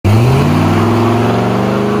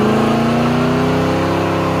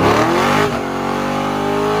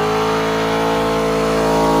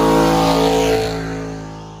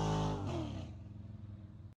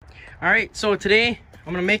Alright, so today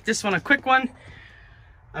I'm gonna make this one a quick one.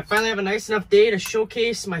 I finally have a nice enough day to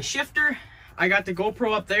showcase my shifter. I got the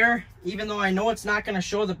GoPro up there. Even though I know it's not gonna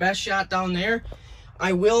show the best shot down there,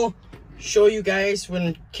 I will show you guys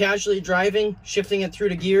when casually driving, shifting it through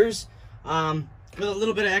the gears with a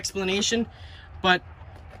little bit of explanation. But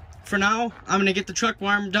for now, I'm gonna get the truck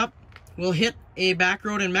warmed up. We'll hit a back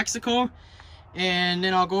road in Mexico, and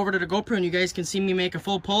then I'll go over to the GoPro and you guys can see me make a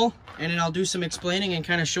full pull, and then I'll do some explaining and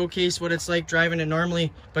kind of showcase what it's like driving it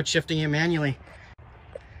normally but shifting it manually.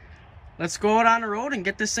 Let's go out on the road and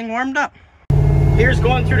get this thing warmed up. Here's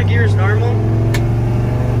going through the gears normal.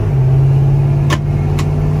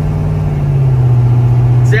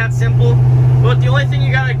 It's that simple. But the only thing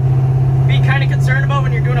you gotta be kind of concerned about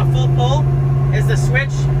when you're doing a full pull is the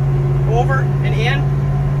switch over and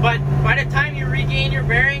in. But by the time you regain your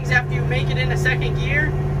bearings after you make it into second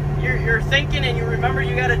gear, you're thinking and you remember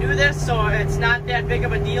you got to do this, so it's not that big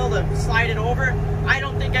of a deal to slide it over. I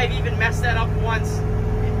don't think I've even messed that up once.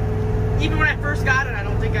 Even when I first got it, I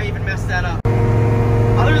don't think I even messed that up.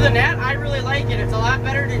 Other than that, I really like it. It's a lot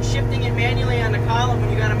better than shifting it manually on the column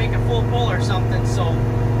when you got to make a full pull or something. So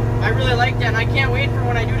I really like that, and I can't wait for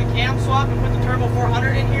when I do the cam swap and put the Turbo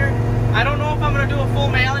 400 in here. I don't know if I'm going to do a full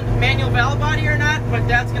manual valve body or not, but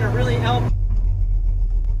that's going to really help.